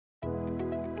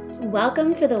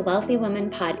Welcome to the Wealthy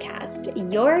Woman Podcast.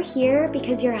 You're here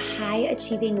because you're a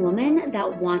high-achieving woman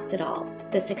that wants it all.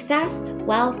 The success,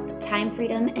 wealth, time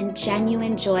freedom, and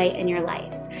genuine joy in your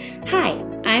life. Hi,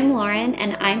 I'm Lauren,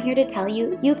 and I'm here to tell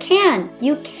you, you can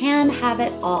have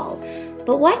it all.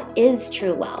 But what is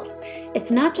true wealth? It's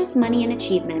not just money and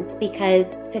achievements,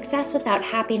 because success without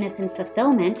happiness and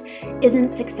fulfillment isn't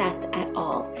success at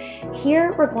all.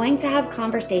 Here, we're going to have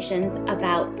conversations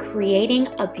about creating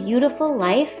a beautiful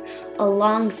life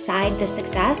alongside the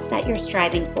success that you're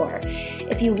striving for.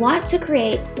 If you want to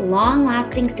create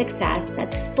long-lasting success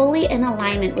that's fully in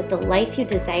alignment with the life you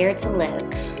desire to live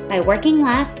by working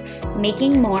less,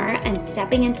 making more, and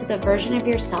stepping into the version of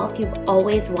yourself you've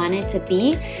always wanted to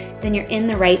be, then you're in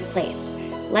the right place.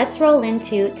 Let's roll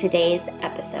into today's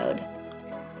episode.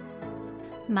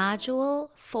 Module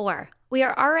 4. We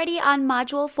are already on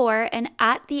Module 4, and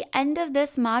at the end of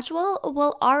this module,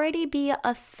 we'll already be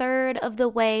a third of the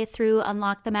way through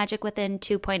Unlock the Magic Within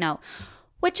 2.0,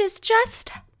 which is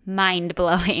just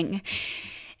mind-blowing.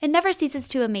 It never ceases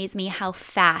to amaze me how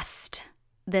fast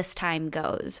this time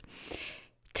goes.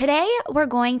 Today, we're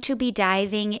going to be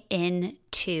diving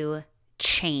into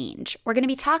change. We're going to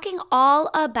be talking all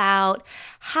about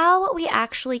how we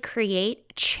actually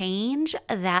create change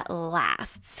that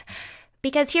lasts.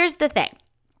 Because here's the thing.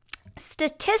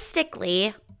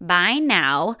 Statistically, by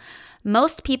now,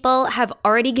 most people have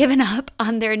already given up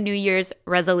on their New Year's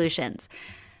resolutions.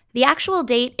 The actual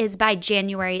date is by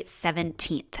January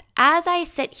 17th. As I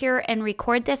sit here and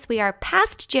record this, we are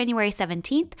past January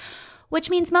 17th,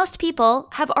 which means most people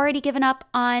have already given up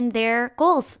on their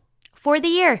goals for the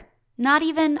year. Not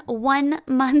even 1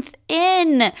 month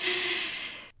in.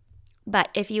 But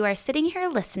if you are sitting here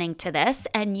listening to this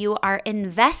and you are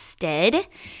invested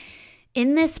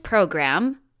in this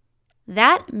program,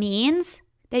 that means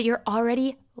that you're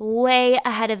already way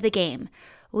ahead of the game.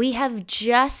 We have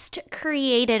just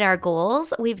created our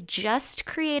goals. We've just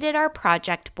created our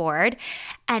project board.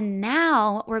 And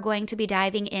now we're going to be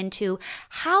diving into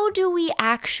how do we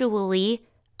actually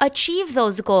achieve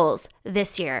those goals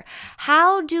this year?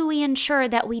 How do we ensure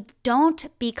that we don't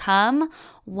become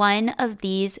one of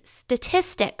these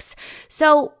statistics?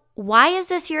 So why is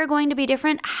this year going to be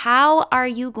different? How are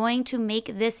you going to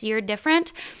make this year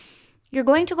different? You're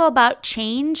going to go about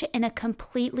change in a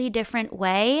completely different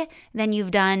way than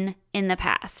you've done in the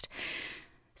past.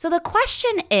 So the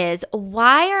question is,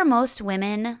 why are most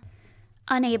women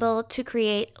unable to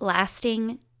create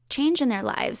lasting change in their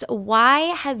lives? Why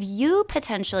have you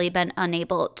potentially been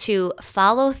unable to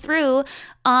follow through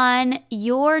on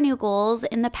your new goals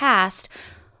in the past?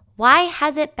 Why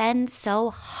has it been so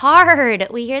hard?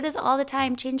 We hear this all the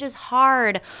time. Change is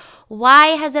hard.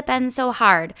 Why has it been so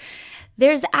hard?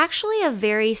 There's actually a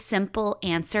very simple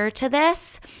answer to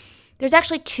this. There's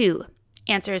actually two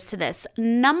answers to this.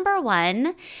 Number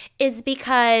one is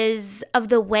because of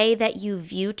the way that you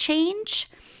view change.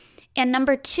 And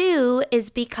number two is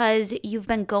because you've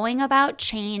been going about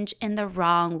change in the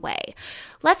wrong way.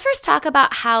 Let's first talk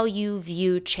about how you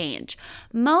view change.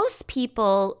 Most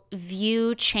people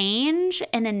view change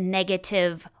in a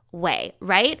negative way,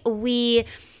 right? We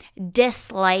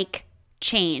dislike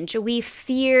change. We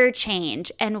fear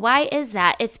change. And why is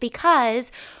that? It's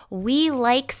because we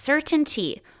like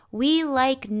certainty. We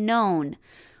like known.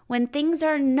 When things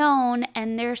are known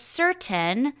and they're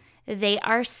certain, they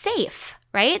are safe,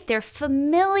 right? They're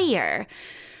familiar.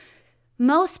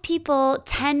 Most people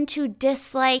tend to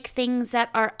dislike things that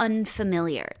are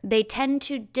unfamiliar. They tend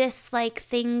to dislike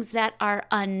things that are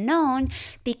unknown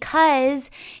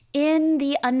because in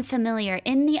the unfamiliar,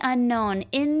 in the unknown,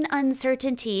 in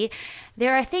uncertainty,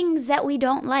 there are things that we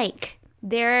don't like.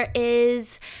 There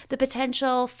is the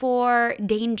potential for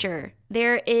danger.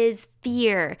 There is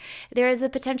fear. There is the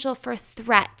potential for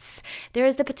threats. There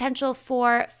is the potential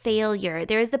for failure.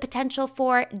 There is the potential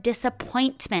for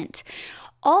disappointment.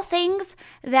 All things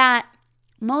that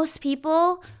most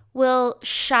people will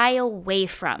shy away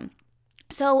from.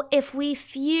 So if we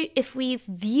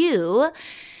view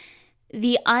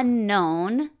the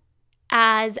unknown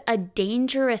as a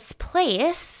dangerous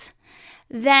place,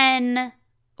 then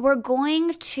we're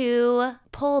going to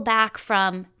pull back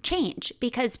from change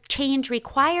because change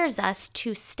requires us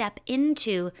to step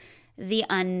into the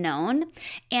unknown.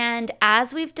 And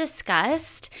as we've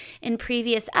discussed in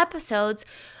previous episodes,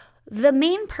 the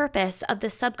main purpose of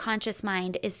the subconscious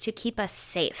mind is to keep us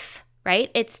safe, right?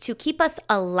 It's to keep us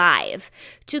alive.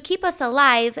 To keep us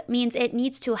alive means it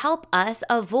needs to help us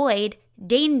avoid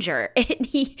danger.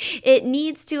 It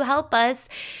needs to help us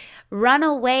run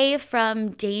away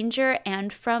from danger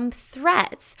and from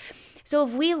threats. So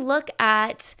if we look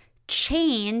at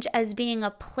change as being a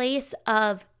place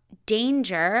of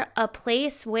danger, a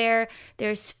place where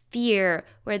there's fear,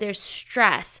 where there's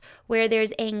stress, where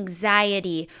there's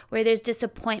anxiety, where there's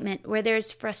disappointment, where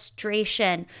there's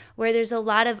frustration, where there's a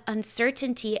lot of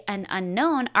uncertainty and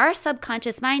unknown, our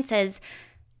subconscious mind says,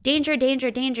 danger,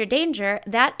 danger, danger, danger.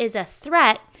 That is a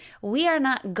threat. We are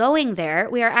not going there.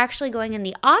 We are actually going in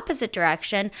the opposite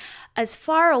direction, as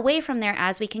far away from there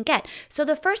as we can get. So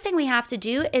the first thing we have to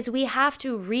do is we have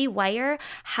to rewire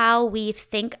how we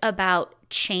think about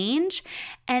change.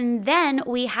 And then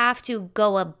we have to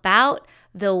go about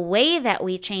the way that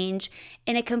we change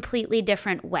in a completely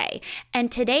different way.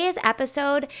 And today's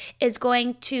episode is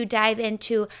going to dive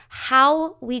into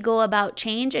how we go about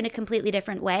change in a completely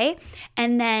different way.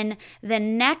 And then the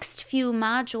next few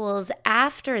modules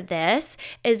after this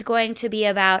is going to be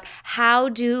about how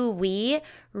do we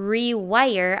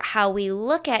rewire how we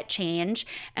look at change.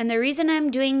 And the reason I'm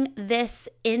doing this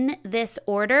in this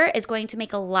order is going to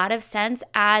make a lot of sense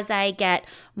as I get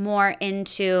more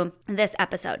into this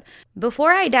episode.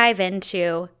 Before I dive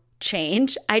into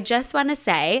change, I just want to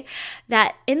say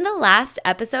that in the last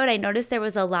episode, I noticed there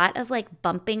was a lot of like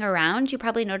bumping around. You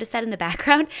probably noticed that in the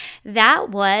background. That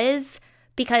was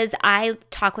because I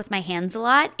talk with my hands a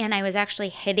lot, and I was actually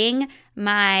hitting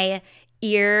my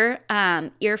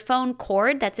earphone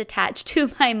cord that's attached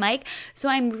to my mic. So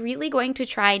I'm really going to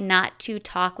try not to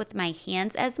talk with my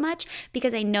hands as much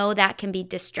because I know that can be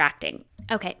distracting.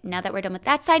 Okay, now that we're done with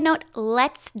that side note,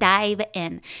 let's dive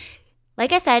in.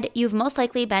 Like I said, you've most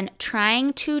likely been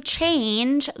trying to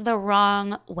change the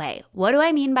wrong way. What do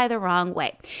I mean by the wrong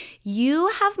way? You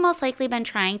have most likely been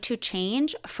trying to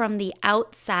change from the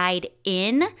outside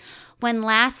in, when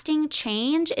lasting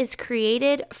change is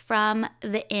created from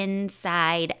the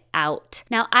inside out.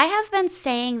 Now, I have been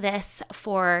saying this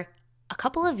for a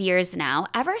couple of years now.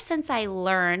 Ever since I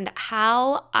learned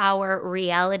how our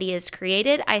reality is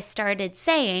created, I started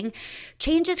saying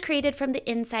change is created from the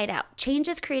inside out. Change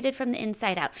is created from the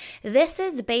inside out. This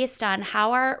is based on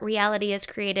how our reality is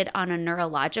created on a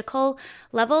neurological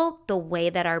level, the way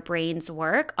that our brains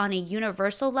work, on a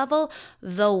universal level,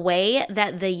 the way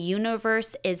that the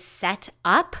universe is set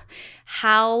up,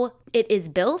 how it is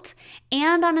built,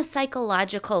 and on a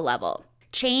psychological level.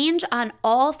 Change on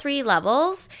all three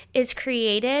levels is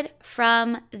created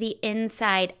from the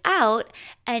inside out,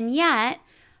 and yet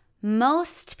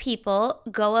most people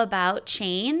go about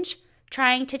change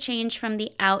trying to change from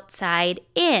the outside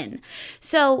in.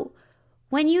 So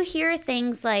when you hear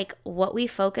things like what we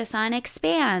focus on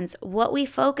expands, what we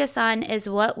focus on is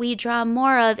what we draw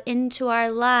more of into our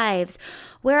lives,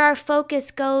 where our focus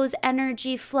goes,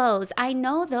 energy flows. I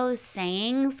know those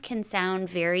sayings can sound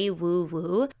very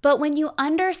woo-woo, but when you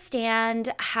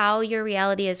understand how your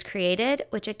reality is created,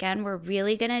 which again, we're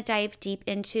really going to dive deep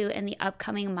into in the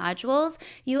upcoming modules,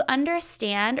 you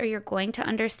understand, or you're going to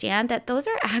understand, that those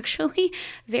are actually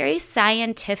very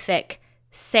scientific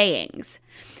sayings.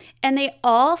 And they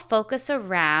all focus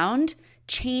around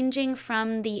changing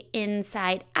from the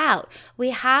inside out.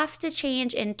 We have to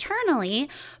change internally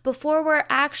before we're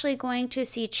actually going to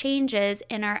see changes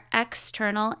in our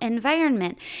external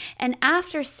environment. And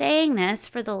after saying this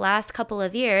for the last couple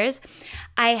of years,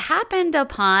 I happened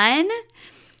upon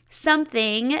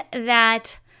something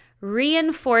that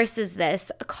reinforces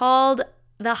this, called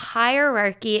the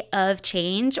hierarchy of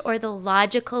change, or the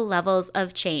logical levels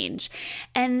of change.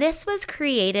 And this was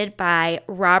created by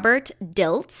Robert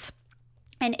Dilts.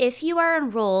 And if you are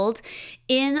enrolled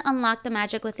in Unlock the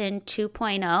Magic Within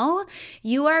 2.0,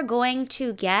 you are going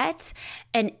to get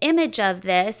an image of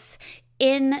this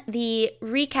in the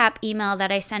recap email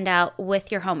that I send out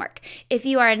with your homework. If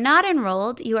you are not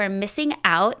enrolled, you are missing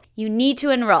out. You need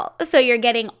to enroll. So you're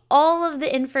getting all of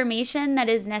the information that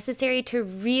is necessary to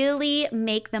really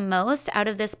make the most out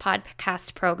of this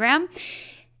podcast program.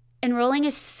 Enrolling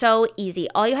is so easy.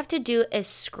 All you have to do is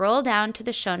scroll down to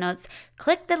the show notes,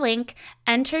 click the link,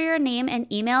 enter your name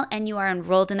and email, and you are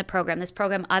enrolled in the program. This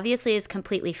program obviously is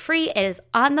completely free. It is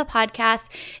on the podcast.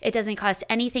 It doesn't cost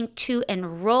anything to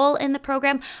enroll in the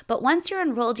program. But once you're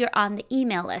enrolled, you're on the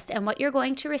email list. And what you're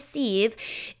going to receive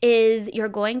is you're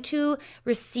going to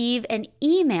receive an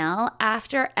email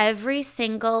after every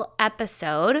single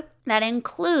episode that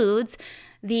includes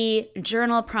the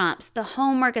journal prompts, the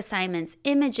homework assignments,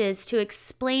 images to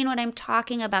explain what I'm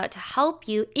talking about, to help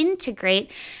you integrate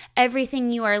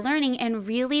everything you are learning and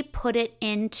really put it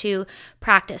into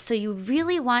practice. So you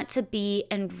really want to be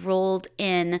enrolled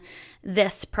in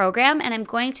this program, and I'm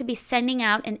going to be sending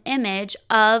out an image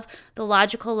of the The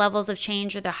logical levels of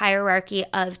change or the hierarchy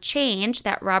of change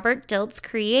that Robert Dilts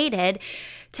created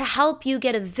to help you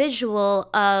get a visual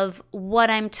of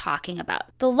what I'm talking about.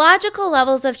 The logical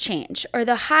levels of change or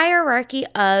the hierarchy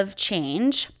of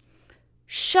change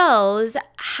shows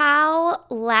how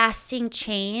lasting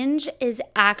change is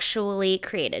actually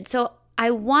created. So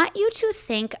I want you to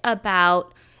think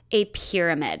about a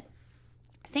pyramid.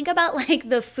 Think about like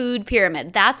the food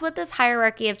pyramid. That's what this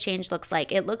hierarchy of change looks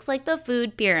like. It looks like the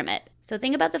food pyramid. So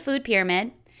think about the food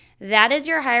pyramid. That is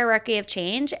your hierarchy of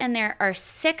change, and there are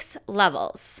 6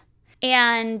 levels.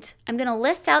 And I'm going to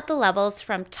list out the levels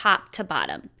from top to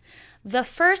bottom. The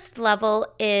first level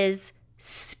is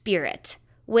spirit,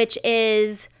 which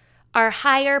is our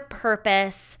higher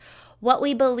purpose, what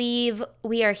we believe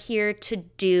we are here to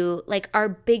do, like our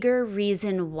bigger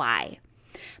reason why.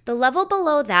 The level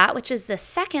below that, which is the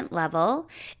second level,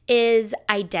 is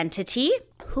identity,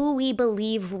 who we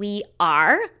believe we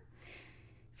are.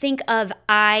 Think of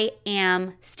I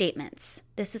am statements.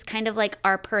 This is kind of like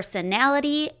our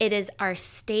personality. It is our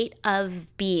state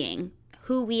of being,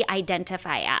 who we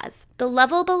identify as. The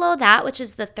level below that, which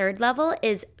is the third level,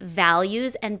 is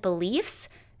values and beliefs.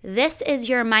 This is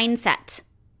your mindset.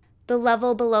 The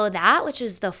level below that, which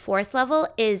is the fourth level,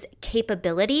 is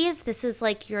capabilities. This is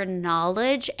like your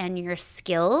knowledge and your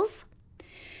skills.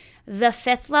 The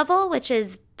fifth level, which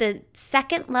is the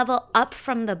second level up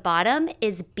from the bottom,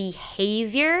 is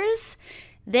behaviors.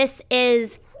 This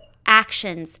is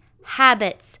actions,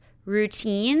 habits,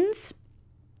 routines.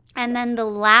 And then the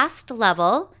last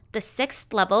level, the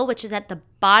sixth level, which is at the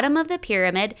bottom of the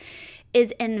pyramid,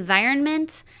 is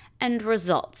environment and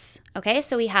results. Okay,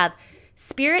 so we have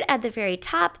spirit at the very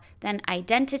top, then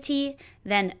identity,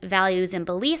 then values and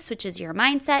beliefs, which is your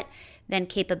mindset, then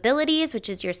capabilities, which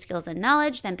is your skills and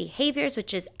knowledge, then behaviors,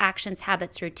 which is actions,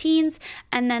 habits, routines,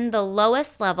 and then the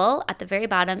lowest level at the very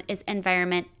bottom is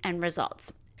environment and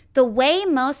results. The way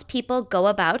most people go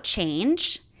about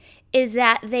change is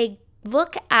that they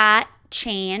look at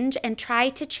change and try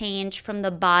to change from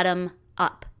the bottom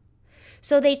up.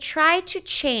 So they try to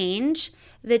change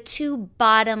the 2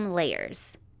 bottom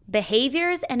layers,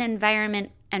 behaviors and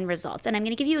environment and results. And I'm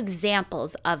going to give you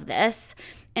examples of this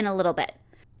in a little bit.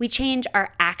 We change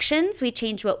our actions, we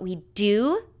change what we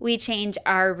do, we change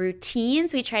our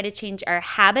routines, we try to change our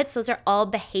habits. Those are all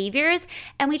behaviors,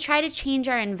 and we try to change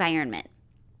our environment.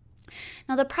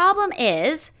 Now the problem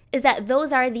is that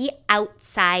those are the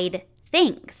outside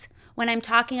things. When I'm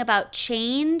talking about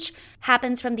change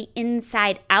happens from the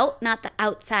inside out, not the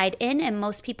outside in, and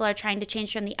most people are trying to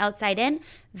change from the outside in.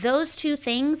 Those 2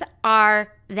 things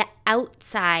are the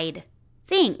outside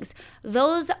things.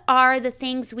 Those are the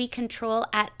things we control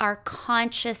at our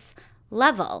conscious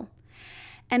level.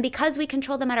 And because we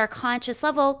control them at our conscious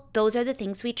level, those are the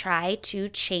things we try to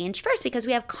change first because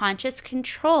we have conscious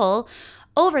control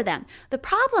over them. The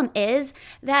problem is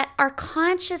that our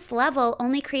conscious level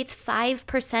only creates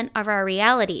 5% of our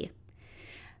reality.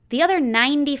 The other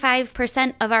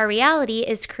 95% of our reality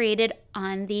is created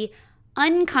on the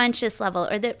unconscious level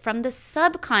or from the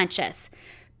subconscious.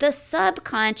 The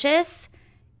subconscious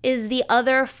is the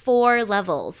other 4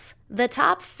 levels. The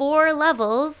top 4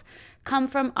 levels come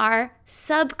from our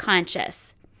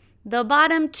subconscious. The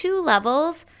bottom 2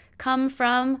 levels come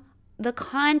from the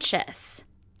conscious.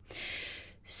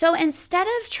 So instead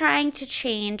of trying to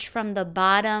change from the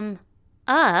bottom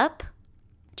up,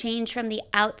 change from the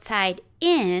outside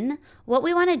in, what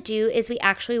we want to do is we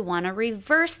actually want to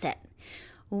reverse it.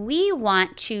 We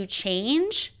want to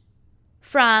change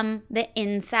from the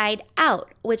inside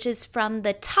out, which is from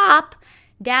the top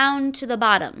down to the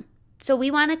bottom. So we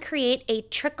want to create a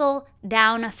trickle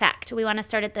down effect. We want to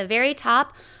start at the very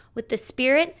top with the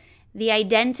spirit, the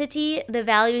identity, the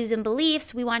values and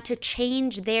beliefs. We want to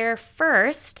change there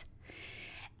first.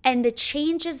 And the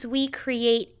changes we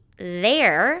create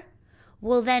there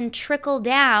will then trickle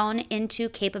down into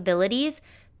capabilities,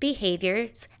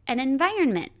 behaviors, and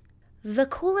environment. The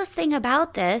coolest thing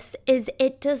about this is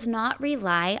it does not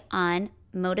rely on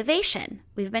motivation.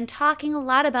 We've been talking a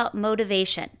lot about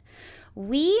motivation.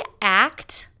 We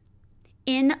act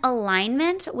in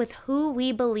alignment with who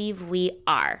we believe we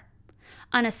are.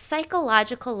 On a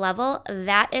psychological level,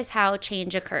 that is how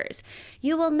change occurs.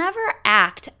 You will never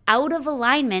act out of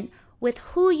alignment with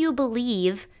who you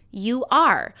believe you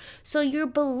are. So your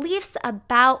beliefs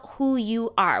about who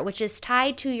you are, which is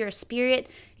tied to your spirit,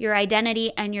 your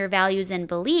identity, and your values and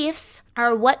beliefs,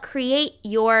 are what create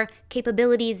your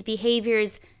capabilities,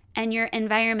 behaviors, and your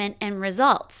environment and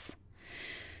results.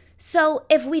 So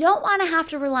if we don't want to have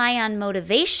to rely on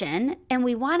motivation and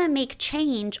we want to make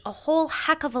change a whole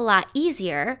heck of a lot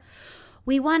easier,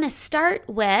 we want to start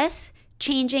with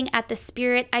changing at the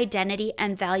spirit, identity,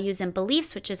 and values and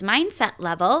beliefs, which is mindset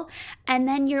level. And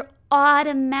then you're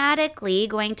automatically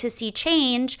going to see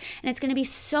change, and it's going to be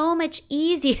so much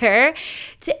easier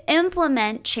to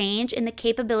implement change in the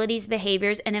capabilities,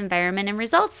 behaviors, and environment and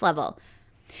results level.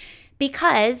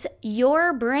 Because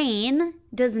your brain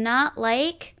does not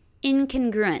like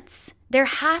incongruence. There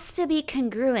has to be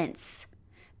congruence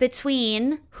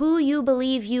between who you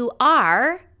believe you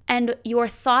are and your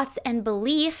thoughts and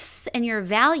beliefs and your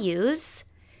values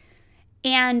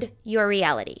and your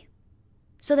reality.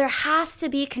 So there has to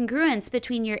be congruence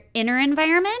between your inner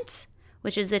environment,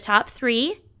 which is the top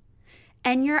 3,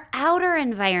 and your outer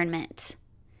environment.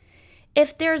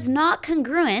 If there's not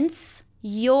congruence,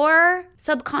 your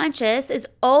subconscious is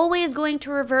always going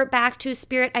to revert back to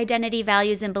spirit, identity,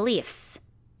 values, and beliefs.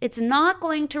 It's not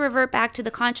going to revert back to the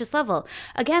conscious level.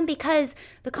 Again, because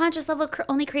the conscious level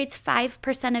only creates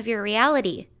 5% of your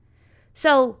reality.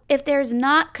 So if there's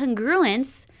not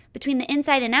congruence between the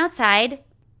inside and outside,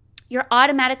 you're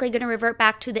automatically going to revert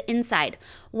back to the inside.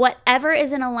 Whatever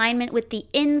is in alignment with the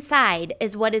inside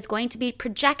is what is going to be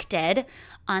projected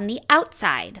on the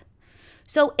outside.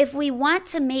 So if we want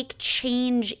to make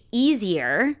change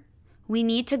easier, we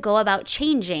need to go about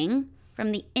changing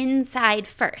from the inside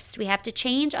first. We have to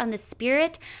change on the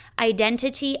spirit,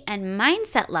 identity, and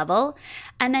mindset level,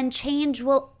 and then change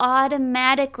will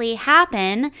automatically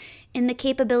happen in the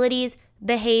capabilities,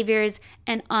 behaviors,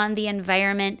 and on the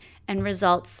environment and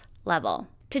results level.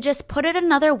 To just put it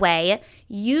another way,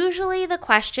 usually the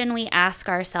question we ask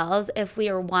ourselves if we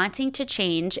are wanting to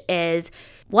change is,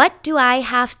 what do I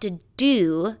have to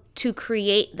do to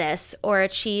create this or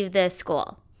achieve this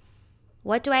goal?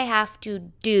 What do I have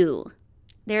to do?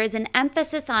 There is an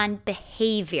emphasis on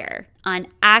behavior, on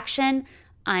action,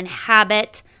 on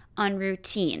habit, on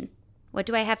routine. What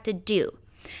do I have to do?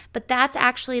 But that's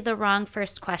actually the wrong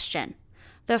first question.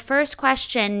 The first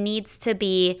question needs to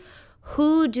be,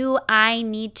 who do I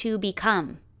need to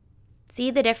become? See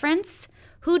the difference?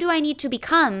 Who do I need to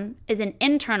become is an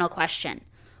internal question.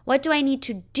 What do I need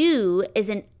to do is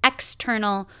an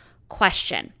external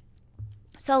question.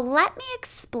 So let me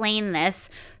explain this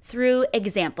through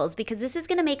examples because this is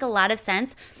going to make a lot of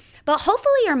sense, but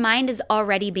hopefully your mind is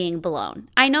already being blown.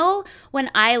 I know when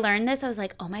I learned this, I was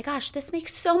like, oh my gosh, this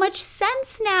makes so much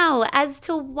sense now as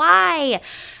to why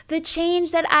the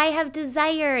change that I have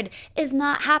desired is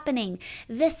not happening.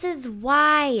 This is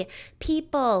why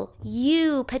people,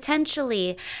 you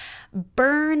potentially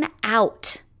burn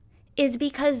out, is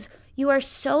because you are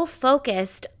so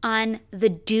focused on the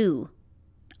do,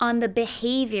 on the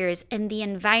behaviors and the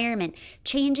environment,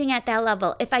 changing at that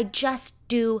level. If I just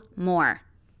do more,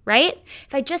 right?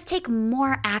 If I just take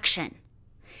more action,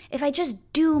 if I just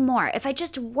do more, if I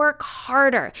just work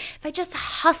harder, if I just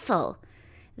hustle,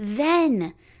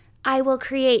 then I will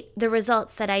create the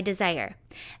results that I desire.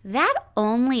 That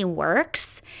only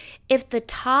works if the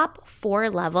top 4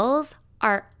 levels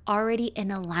are already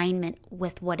in alignment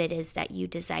with what it is that you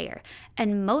desire.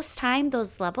 And most time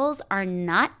those levels are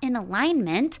not in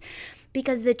alignment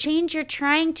because the change you're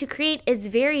trying to create is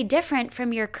very different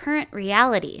from your current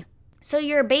reality. So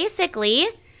you're basically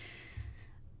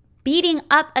beating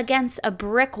up against a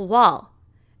brick wall.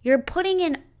 You're putting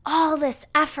in all this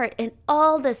effort and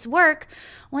all this work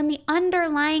when the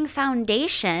underlying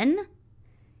foundation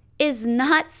is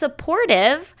not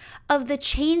supportive of the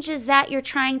changes that you're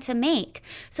trying to make.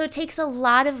 So it takes a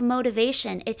lot of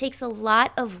motivation. It takes a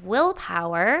lot of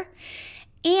willpower.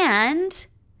 And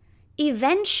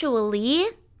eventually,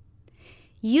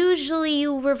 usually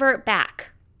you revert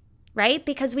back, right?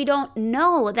 Because we don't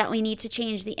know that we need to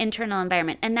change the internal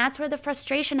environment. And that's where the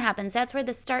frustration happens. That's where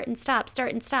the start and stop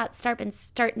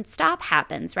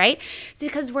happens, right? It's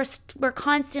because we're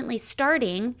constantly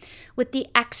starting with the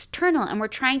external and we're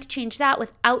trying to change that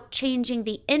without changing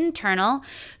the internal.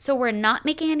 So we're not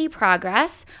making any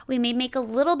progress. We may make a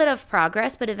little bit of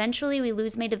progress, but eventually we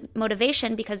lose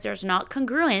motivation because there's not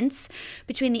congruence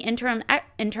between the internal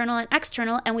and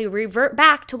external, and we revert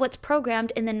back to what's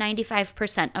programmed in the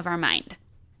 95% of our mind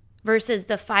versus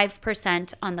the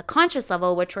 5% on the conscious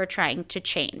level, which we're trying to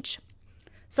change.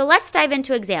 So let's dive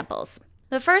into examples.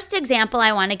 The first example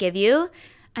I want to give you,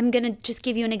 I'm going to just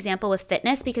give you an example with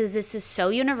fitness because this is so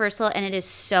universal and it is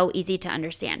so easy to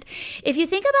understand. If you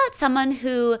think about someone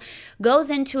who goes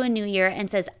into a new year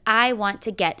and says, I want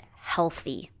to get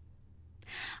healthy.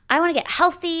 I want to get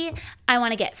healthy. I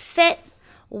want to get fit.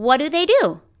 What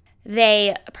do?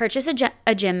 They purchase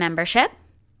a gym membership.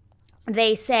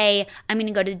 They say, I'm going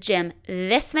to go to the gym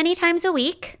this many times a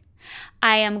week.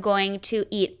 I am going to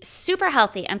eat super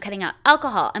healthy. I'm cutting out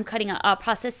alcohol. I'm cutting out all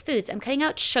processed foods. I'm cutting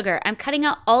out sugar. I'm cutting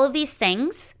out all of these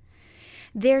things.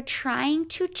 They're trying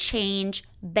to change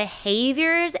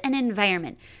behaviors and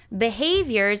environment.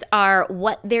 Behaviors are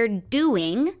what they're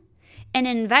doing, and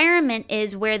environment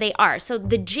is where they are. So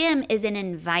the gym is an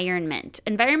environment.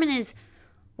 Environment is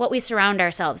what we surround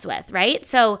ourselves with, right?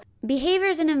 So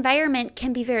behaviors and environment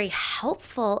can be very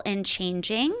helpful in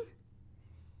changing,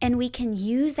 and we can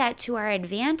use that to our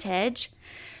advantage.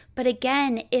 But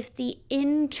again, if the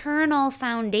internal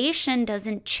foundation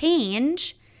doesn't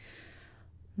change,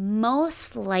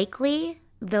 most likely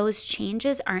those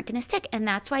changes aren't going to stick. And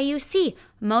that's why you see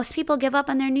most people give up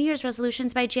on their New Year's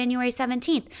resolutions by January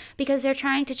 17th, because they're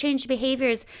trying to change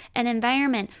behaviors and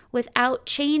environment without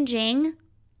changing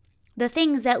the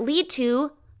things that lead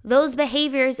to those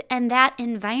behaviors and that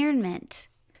environment.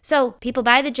 So people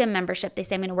buy the gym membership. They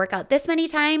say, I'm going to work out this many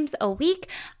times a week.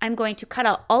 I'm going to cut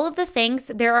out all of the things.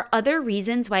 There are other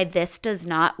reasons why this does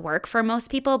not work for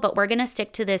most people, but we're going to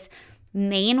stick to this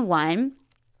main one,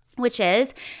 which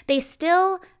is they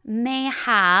still may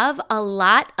have a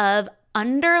lot of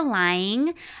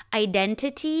underlying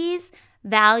identities,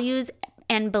 values,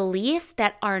 and beliefs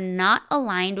that are not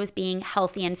aligned with being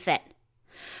healthy and fit.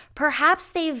 Perhaps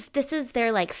this is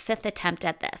their fifth attempt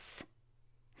at this.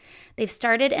 They've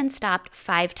started and stopped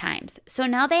 5 times. So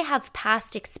now they have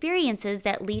past experiences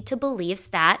that lead to beliefs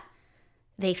that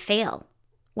they fail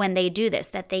when they do this,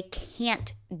 that they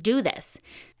can't do this.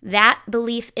 That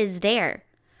belief is there.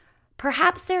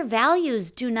 Perhaps their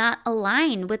values do not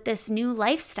align with this new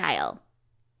lifestyle.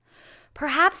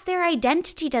 Perhaps their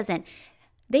identity doesn't.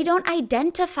 They don't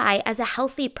identify as a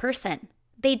healthy person.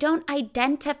 They don't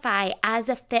identify as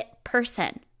a fit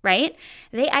person. Right?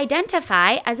 They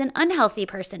identify as an unhealthy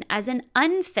person, as an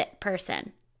unfit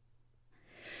person.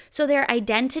 So their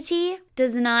identity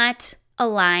does not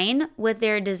align with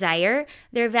their desire.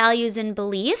 Their values and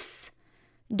beliefs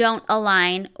don't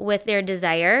align with their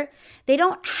desire. They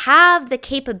don't have the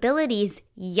capabilities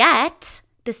yet,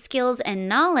 the skills and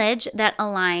knowledge that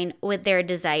align with their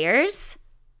desires,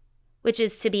 which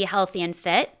is to be healthy and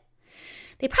fit.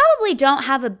 They probably don't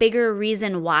have a bigger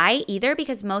reason why either,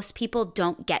 because most people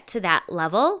don't get to that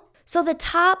level. So the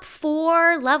top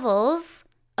 4 levels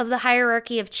of the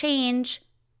hierarchy of change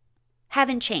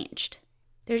haven't changed.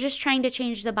 They're just trying to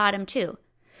change the bottom 2.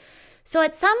 So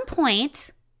at some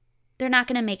point, they're not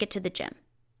going to make it to the gym.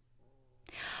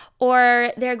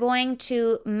 Or they're going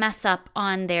to mess up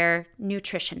on their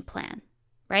nutrition plan,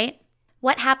 right?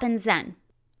 What happens then?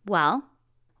 Well,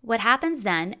 what happens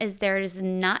then is there is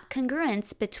not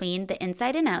congruence between the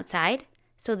inside and outside,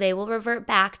 so they will revert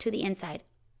back to the inside.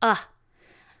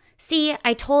 See,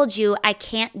 I told you I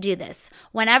can't do this.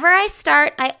 Whenever I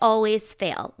start, I always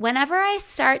fail. Whenever I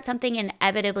start, something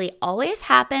inevitably always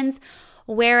happens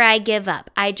where I give up.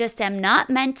 I just am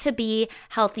not meant to be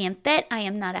healthy and fit. I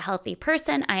am not a healthy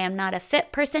person. I am not a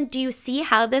fit person. Do you see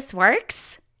how this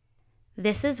works?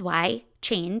 This is why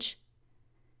change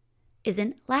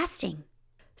isn't lasting.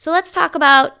 So let's talk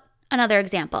about another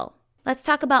example. Let's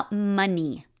talk about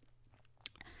money.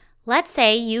 Let's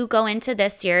say you go into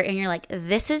this year and you're like,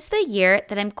 this is the year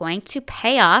that I'm going to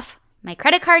pay off my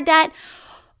credit card debt,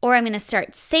 or I'm going to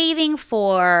start saving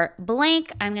for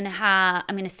blank. I'm going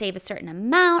to save a certain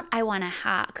amount. I want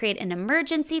to create an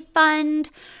emergency fund,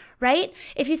 right?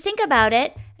 If you think about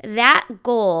it, that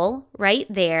goal right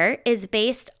there is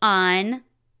based on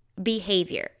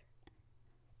behavior.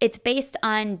 It's based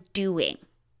on doing.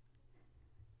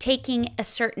 Taking a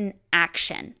certain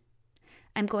action.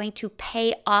 I'm going to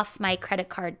pay off my credit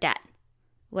card debt.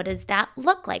 What does that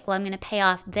look like? Well, I'm going to pay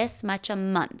off this much a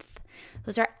month.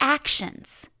 Those are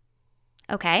actions.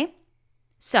 Okay?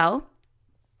 So,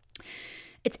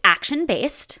 it's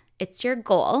action-based. It's your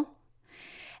goal.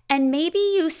 And maybe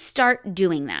you start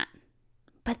doing that.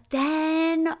 But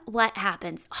then what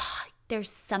happens? There's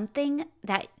something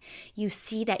that you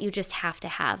see that you just have to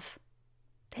have.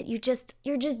 That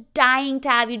you're just dying to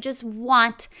have. You just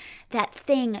want that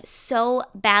thing so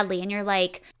badly. And you're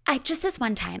like, just this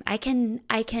one time, I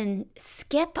can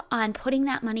skip on putting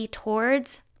that money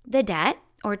towards the debt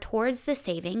or towards the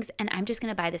savings, and I'm just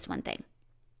going to buy this one thing.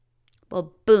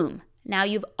 Well, boom. Now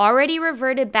you've already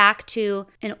reverted back to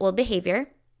an old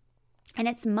behavior. And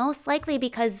it's most likely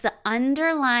because the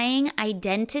underlying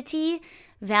identity,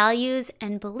 values,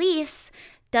 and beliefs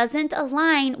doesn't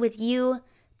align with you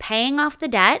paying off the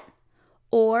debt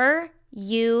or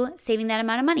you saving that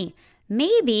amount of money.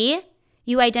 Maybe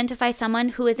you identify someone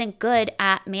who isn't good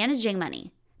at managing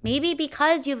money. Maybe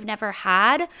because you've never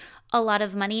had a lot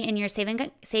of money in your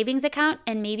savings account,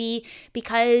 and maybe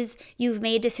because you've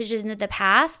made decisions in the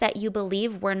past that you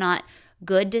believe were not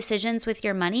good decisions with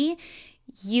your money,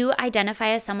 you identify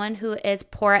as someone who is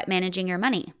poor at managing your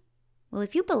money. Well,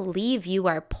 if you believe you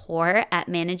are poor at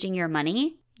managing your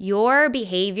money, your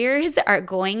behaviors are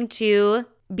going to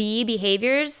be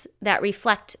behaviors that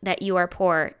reflect that you are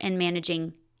poor in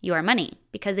managing your money.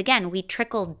 Because again, we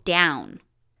trickle down.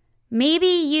 Maybe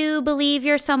you believe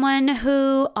you're someone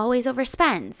who always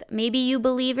overspends. Maybe you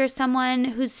believe you're someone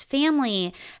whose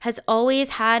family has always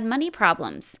had money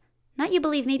problems. Not you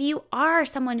believe, maybe you are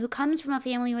someone who comes from a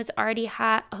family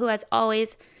who has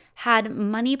always had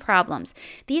money problems.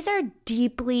 These are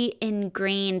deeply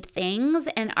ingrained things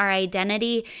in our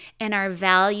identity, in our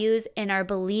values, in our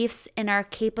beliefs, in our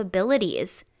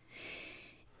capabilities.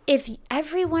 If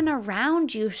everyone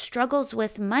around you struggles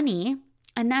with money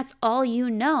and that's all you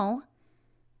know,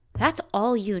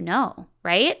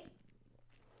 right?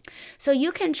 So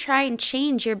you can try and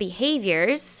change your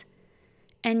behaviors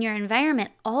and your environment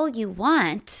all you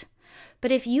want,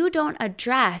 but if you don't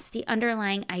address the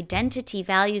underlying identity,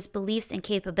 values, beliefs, and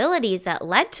capabilities that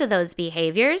led to those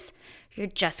behaviors, you're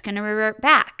just going to revert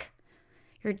back.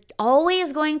 You're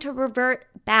always going to revert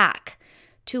back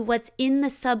to what's in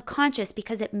the subconscious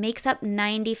because it makes up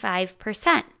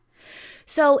 95%.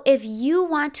 So if you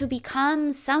want to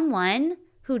become someone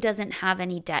who doesn't have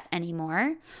any debt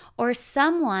anymore, or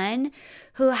someone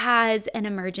who has an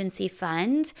emergency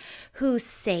fund, who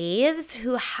saves,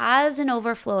 who has an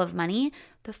overflow of money,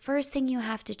 the first thing you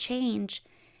have to change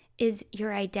is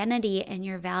your identity and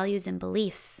your values and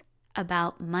beliefs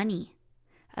about money,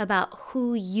 about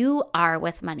who you are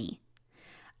with money,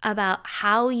 about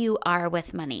how you are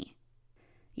with money,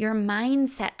 your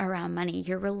mindset around money,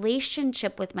 your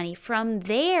relationship with money. From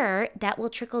there, that will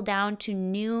trickle down to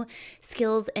new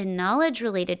skills and knowledge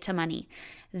related to money.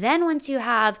 Then once you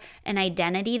have an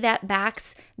identity that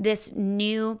backs this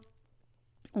new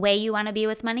way you want to be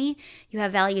with money, you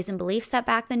have values and beliefs that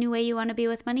back the new way you want to be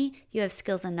with money, you have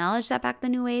skills and knowledge that back the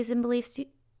new ways and beliefs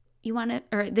you want to,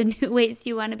 or the new ways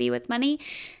you want to be with money,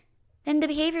 then the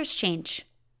behaviors change.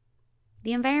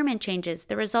 The environment changes,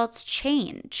 the results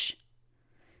change.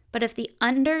 But if the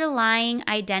underlying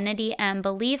identity and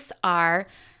beliefs are,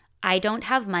 I don't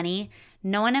have money,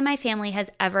 no one in my family has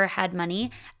ever had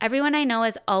money, everyone I know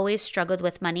has always struggled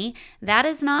with money, that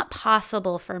is not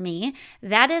possible for me,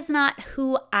 that is not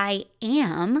who I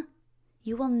am,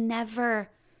 you will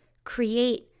never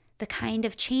create the kind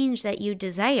of change that you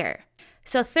desire.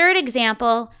 So third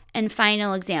example and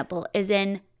final example is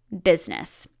in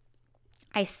business.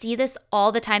 I see this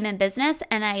all the time in business,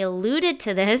 and I alluded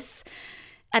to this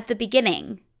at the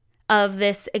beginning of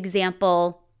this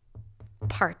example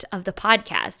part of the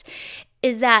podcast,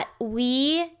 is that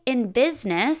we in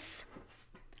business,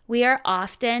 we are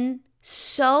often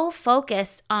so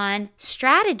focused on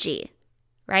strategy,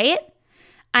 right?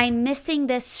 I'm missing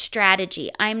this strategy.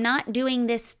 I'm not doing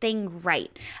this thing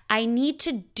right. I need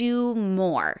to do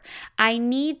more. I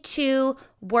need to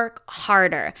work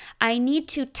harder. I need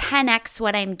to 10x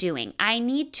what I'm doing. I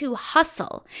need to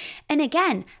hustle. And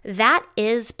again, that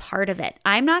is part of it.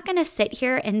 I'm not going to sit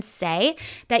here and say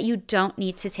that you don't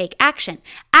need to take action.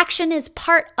 Action is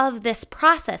part of this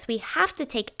process. We have to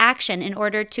take action in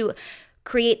order to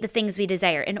create the things we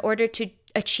desire, in order to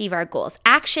achieve our goals.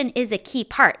 Action is a key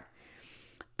part.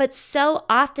 But so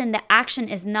often the action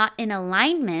is not in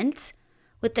alignment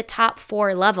with the top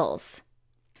 4 levels.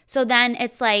 So then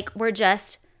it's like we're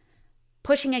just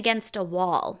pushing against a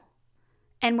wall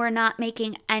and we're not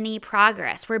making any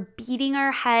progress. We're beating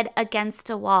our head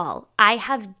against a wall. I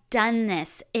have done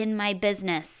this in my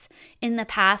business in the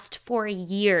past 4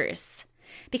 years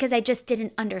because I just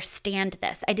didn't understand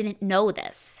this. I didn't know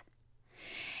this.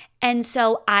 And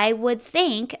so I would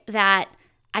think that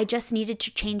I just needed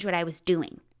to change what I was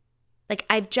doing. Like,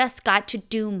 I've just got to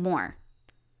do more.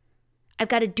 I've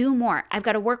got to do more. I've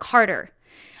got to work harder.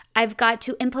 I've got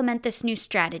to implement this new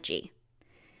strategy.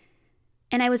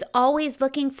 And I was always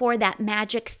looking for that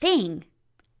magic thing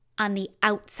on the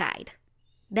outside,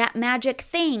 that magic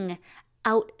thing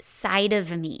outside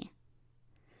of me.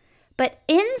 But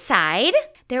inside,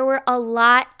 there were a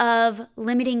lot of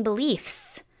limiting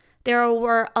beliefs. There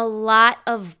were a lot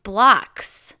of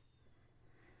blocks.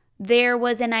 There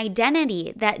was an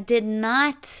identity that did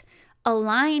not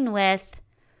align with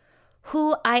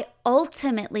who I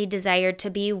ultimately desired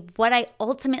to be, what I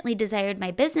ultimately desired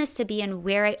my business to be, and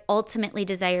where I ultimately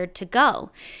desired to go.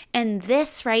 And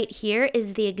this right here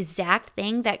is the exact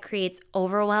thing that creates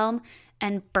overwhelm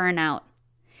and burnout,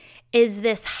 is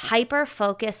this hyper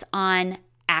focus on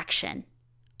action,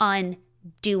 on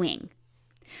doing,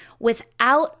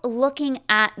 without looking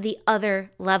at the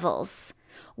other levels,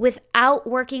 without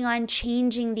working on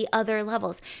changing the other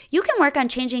levels. You can work on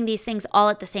changing these things all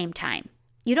at the same time.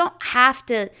 You don't have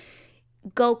to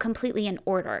go completely in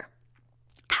order.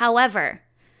 However,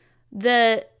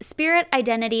 the spirit,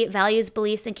 identity, values,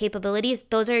 beliefs, and capabilities,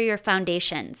 those are your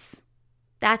foundations.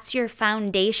 That's your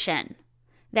foundation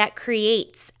that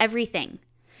creates everything.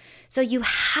 So you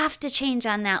have to change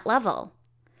on that level.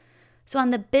 So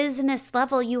on the business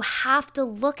level, you have to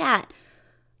look at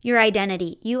your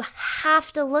identity. You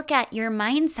have to look at your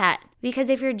mindset, because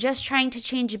if you're just trying to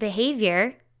change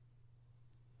behavior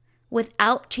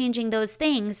without changing those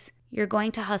things, you're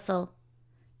going to hustle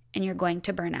and you're going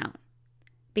to burn out,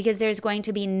 because there's going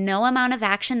to be no amount of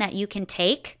action that you can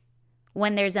take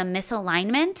when there's a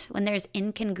misalignment, when there's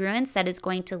incongruence that is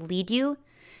going to lead you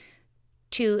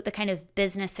to the kind of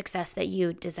business success that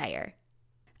you desire.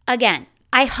 Again,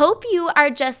 I hope you are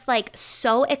just like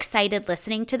so excited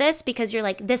listening to this, because you're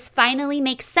like, this finally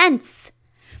makes sense.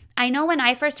 I know when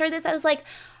I first heard this, I was like,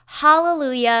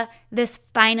 hallelujah, this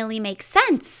finally makes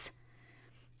sense.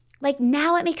 Like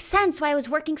now it makes sense why I was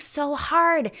working so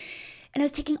hard and I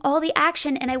was taking all the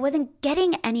action and I wasn't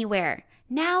getting anywhere.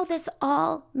 Now this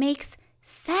all makes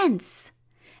sense.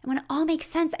 And when it all makes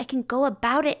sense, I can go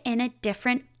about it in a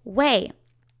different way.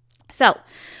 So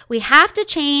we have to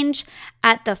change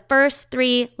at the first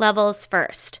 3 levels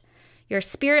first. Your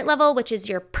spirit level, which is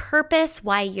your purpose,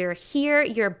 why you're here,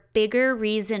 your bigger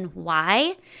reason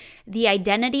why. The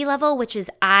identity level, which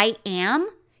is I am,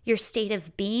 your state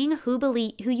of being, who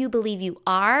you believe you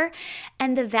are.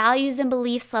 And the values and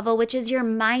beliefs level, which is your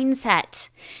mindset.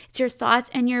 It's your thoughts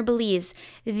and your beliefs.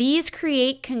 These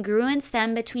create congruence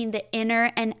then between the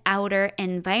inner and outer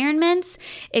environments.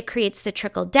 It creates the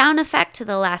trickle-down effect to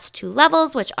the last 2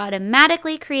 levels, which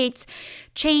automatically creates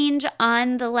change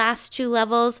on the last 2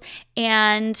 levels.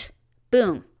 And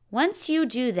boom, once you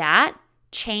do that,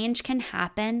 change can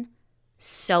happen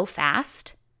so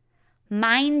fast.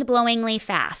 Mind-blowingly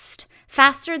fast,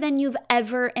 faster than you've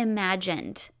ever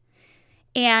imagined.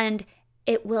 And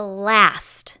it will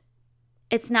last.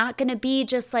 It's not going to be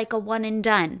just like a one and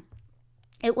done.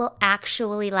 It will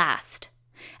actually last.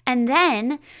 And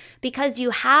then, because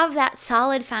you have that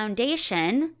solid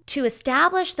foundation to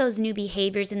establish those new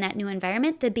behaviors in that new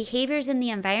environment, the behaviors in the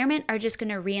environment are just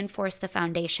going to reinforce the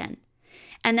foundation.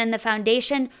 And then the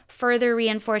foundation further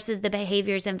reinforces the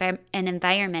behaviors and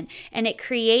environment. And it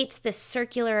creates this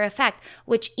circular effect,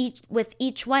 which with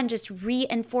each one just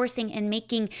reinforcing and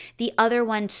making the other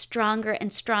one stronger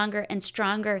and stronger and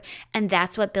stronger. And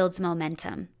that's what builds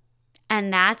momentum.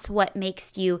 And that's what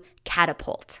makes you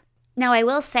catapult. Now, I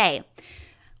will say,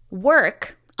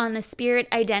 work on the spirit,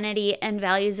 identity, and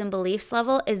values and beliefs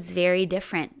level is very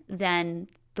different than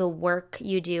the work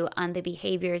you do on the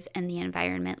behaviors and the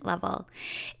environment level.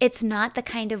 It's not the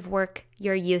kind of work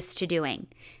you're used to doing.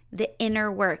 The inner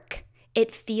work,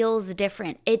 it feels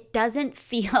different. It doesn't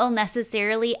feel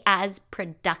necessarily as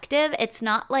productive. It's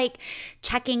not like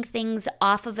checking things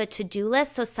off of a to-do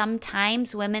list. So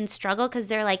sometimes women struggle because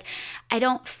they're like, I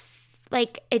don't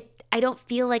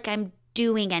feel like I'm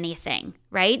doing anything,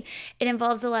 right? It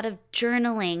involves a lot of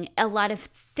journaling, a lot of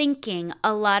thinking,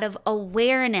 a lot of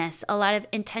awareness, a lot of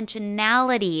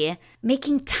intentionality,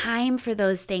 making time for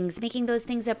those things, making those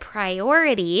things a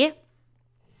priority.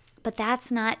 But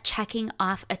that's not checking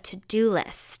off a to-do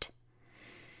list.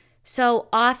 So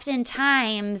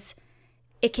oftentimes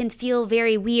it can feel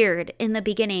very weird in the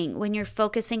beginning when you're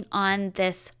focusing on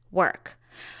this work.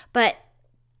 But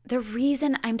the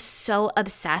reason I'm so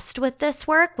obsessed with this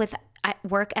work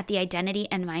at the identity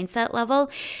and mindset level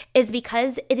is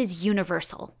because it is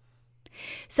universal.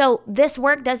 So this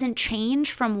work doesn't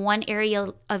change from one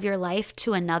area of your life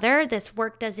to another. This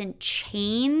work doesn't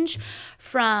change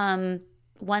from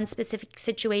one specific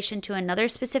situation to another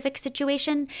specific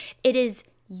situation. It is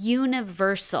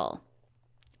universal.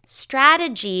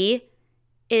 Strategy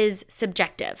is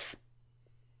subjective.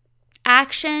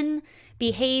 Action,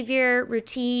 behavior,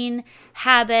 routine,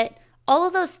 habit, all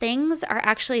of those things are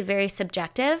actually very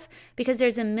subjective because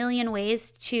there's a million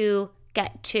ways to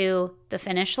get to the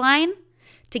finish line,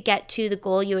 to get to the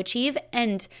goal you achieve,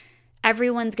 and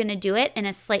everyone's going to do it in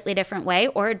a slightly different way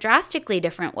or a drastically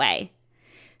different way.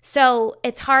 So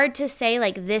it's hard to say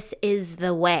like this is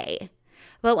the way.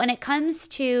 But when it comes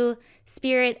to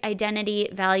spirit, identity,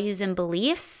 values, and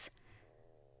beliefs,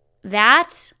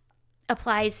 that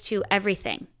applies to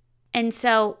everything. And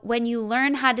so when you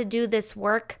learn how to do this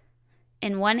work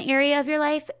in one area of your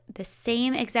life, the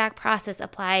same exact process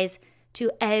applies to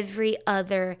every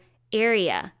other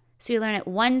area. So you learn it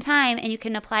one time and you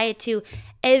can apply it to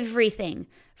everything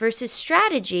versus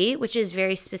strategy, which is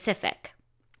very specific.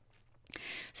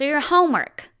 So your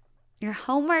homework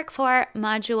for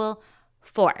Module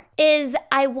 4 is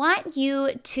I want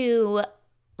you to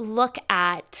look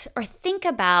at or think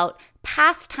about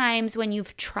past times when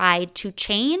you've tried to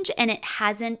change and it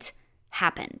hasn't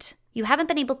happened. You haven't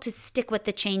been able to stick with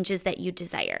the changes that you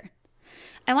desire.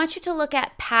 I want you to look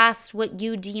at past what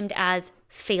you deemed as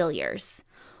failures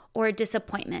or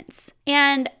disappointments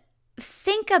and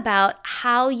think about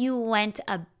how you went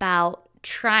about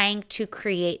trying to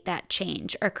create that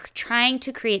change or trying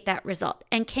to create that result.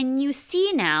 And can you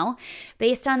see now,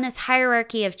 based on this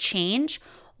hierarchy of change,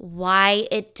 why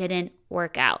it didn't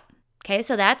work out? Okay,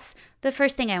 so that's the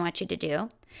first thing I want you to do.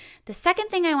 The second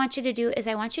thing I want you to do is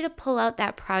I want you to pull out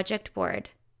that project board.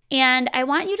 And I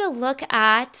want you to look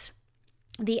at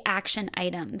the action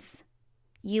items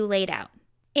you laid out.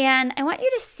 And I want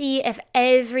you to see if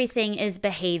everything is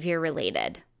behavior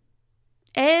related.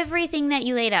 Everything that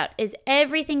you laid out, is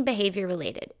everything behavior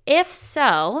related? If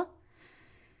so,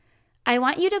 I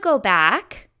want you to go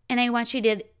back and I want you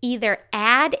to either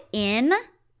add in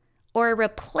or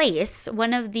replace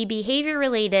one of the behavior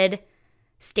related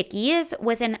stickies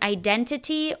with an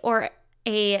identity or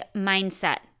a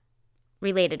mindset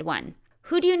related one.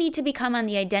 Who do you need to become on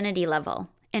the identity level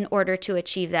in order to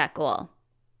achieve that goal?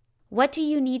 What do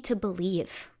you need to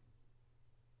believe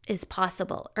is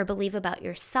possible or believe about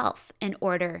yourself in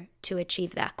order to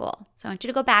achieve that goal? So I want you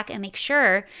to go back and make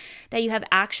sure that you have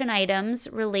action items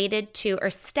related to, or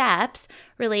steps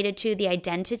related to, the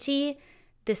identity,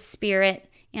 the spirit,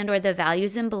 and or the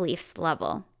values and beliefs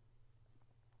level.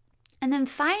 And then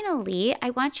finally, I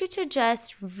want you to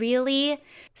just really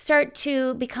start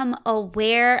to become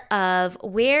aware of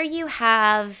where you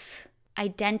have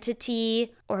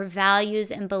identity or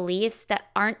values and beliefs that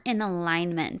aren't in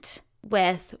alignment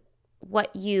with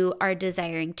what you are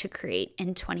desiring to create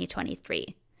in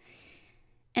 2023.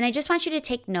 And I just want you to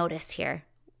take notice here,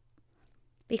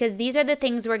 because these are the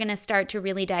things we're going to start to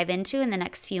really dive into in the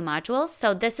next few modules.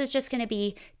 So this is just going to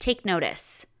be take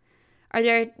notice. Are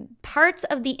there parts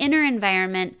of the inner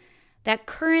environment that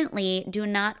currently do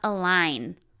not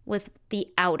align with the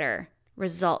outer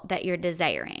result that you're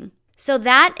desiring? So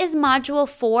that is module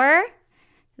 4.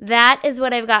 That is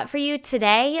what I've got for you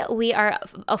today. We are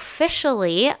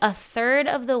officially a third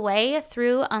of the way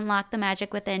through Unlock the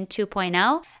Magic Within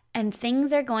 2.0. And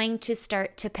things are going to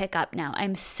start to pick up now.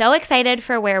 I'm so excited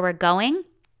for where we're going.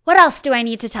 What else do I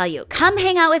need to tell you? Come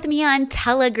hang out with me on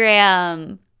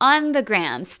Telegram, on the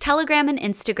grams, Telegram and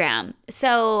Instagram.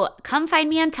 So come find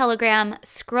me on Telegram,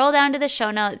 scroll down to the show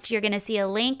notes. You're going to see a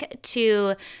link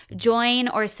to join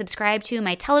or subscribe to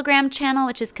my Telegram channel,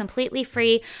 which is completely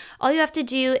free. All you have to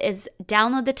do is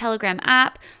download the Telegram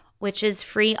app, which is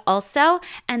free also.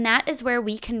 And that is where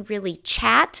we can really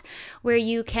chat, where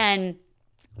you can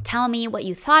tell me what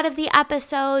you thought of the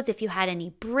episodes, if you had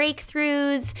any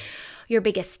breakthroughs, your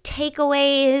biggest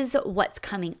takeaways, what's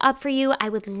coming up for you. I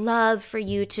would love for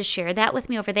you to share that with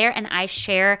me over there. And I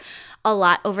share a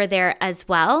lot over there as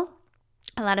well.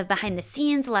 A lot of behind the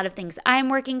scenes, a lot of things I'm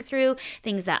working through,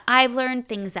 things that I've learned,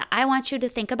 things that I want you to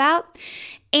think about.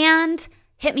 And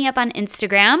hit me up on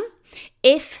Instagram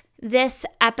if this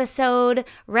episode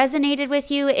resonated with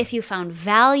you, if you found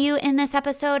value in this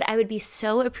episode. I would be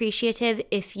so appreciative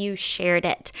if you shared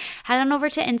it. Head on over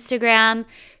to Instagram,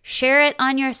 share it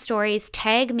on your stories,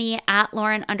 tag me at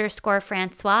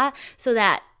Lauren_Francois so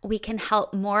that we can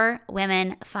help more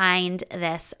women find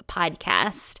this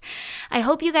podcast. I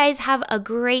hope you guys have a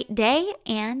great day,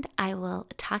 and I will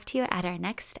talk to you at our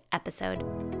next episode.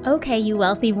 Okay, you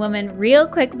wealthy woman, real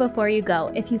quick before you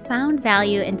go, if you found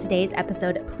value in today's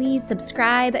episode, please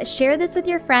subscribe, share this with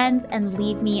your friends, and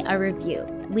leave me a review.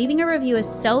 Leaving a review is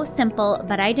so simple,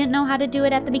 but I didn't know how to do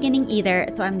it at the beginning either,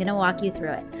 so I'm going to walk you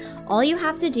through it. All you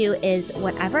have to do is,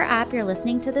 whatever app you're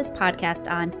listening to this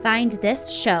podcast on, find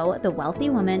this show, The Wealthy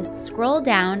Woman, scroll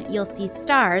down, you'll see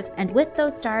stars, and with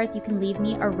those stars, you can leave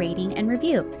me a rating and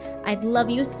review. I'd love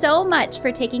you so much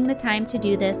for taking the time to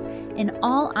do this. In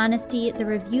all honesty, the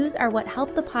reviews are what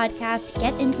help the podcast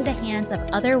get into the hands of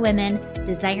other women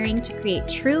desiring to create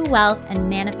true wealth and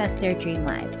manifest their dream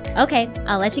lives. Okay,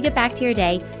 I'll let you get back to your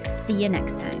day. See you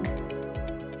next time.